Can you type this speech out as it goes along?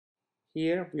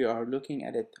Here we are looking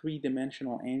at a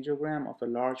three-dimensional angiogram of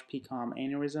a large PCOM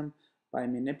aneurysm. By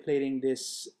manipulating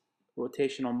this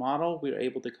rotational model, we are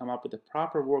able to come up with the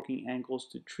proper working angles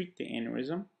to treat the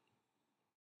aneurysm.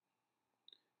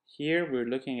 Here we're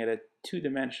looking at a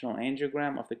two-dimensional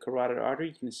angiogram of the carotid artery.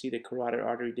 You can see the carotid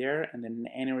artery there, and then the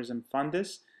aneurysm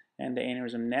fundus and the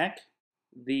aneurysm neck.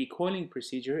 The coiling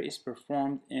procedure is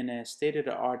performed in a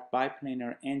state-of-the-art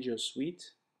biplanar angio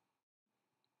suite.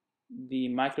 The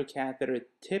microcatheter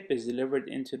tip is delivered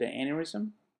into the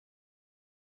aneurysm.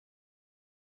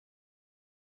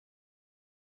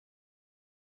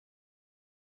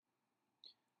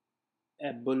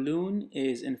 A balloon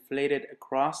is inflated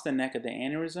across the neck of the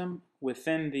aneurysm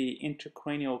within the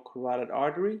intracranial carotid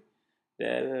artery.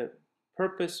 The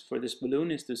purpose for this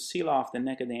balloon is to seal off the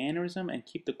neck of the aneurysm and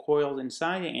keep the coils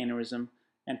inside the aneurysm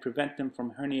and prevent them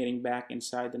from herniating back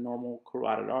inside the normal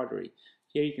carotid artery.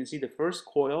 Here you can see the first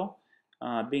coil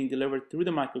being delivered through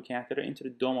the microcatheter into the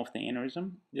dome of the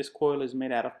aneurysm. This coil is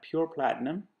made out of pure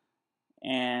platinum,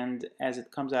 and as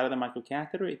it comes out of the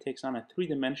microcatheter, it takes on a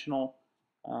three-dimensional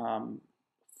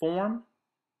form,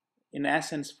 in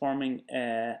essence forming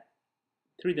a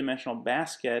three-dimensional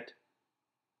basket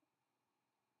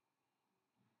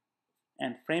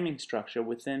and framing structure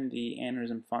within the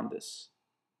aneurysm fundus.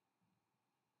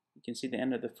 You can see the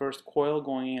end of the first coil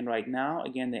going in right now.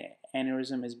 Again, the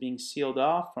aneurysm is being sealed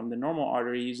off from the normal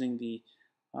artery using the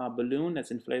balloon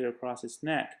that's inflated across its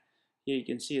neck. Here you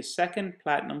can see a second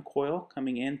platinum coil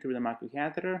coming in through the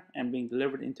microcatheter and being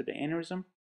delivered into the aneurysm.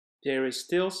 There is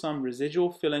still some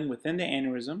residual filling within the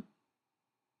aneurysm.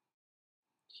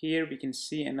 Here we can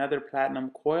see another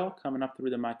platinum coil coming up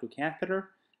through the microcatheter,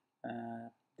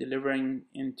 delivering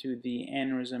into the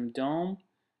aneurysm dome.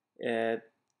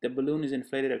 The balloon is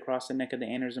inflated across the neck of the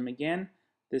aneurysm again.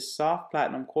 This soft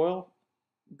platinum coil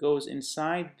goes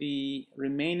inside the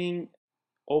remaining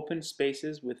open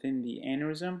spaces within the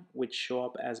aneurysm, which show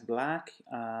up as black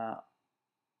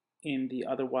in the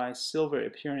otherwise silver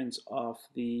appearance of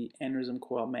the aneurysm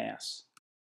coil mass.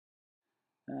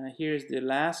 Here's the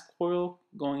last coil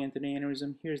going into the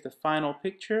aneurysm. Here's the final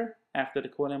picture after the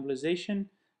coil embolization.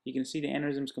 You can see the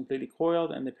aneurysm is completely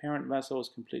coiled and the parent vessel is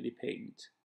completely patent.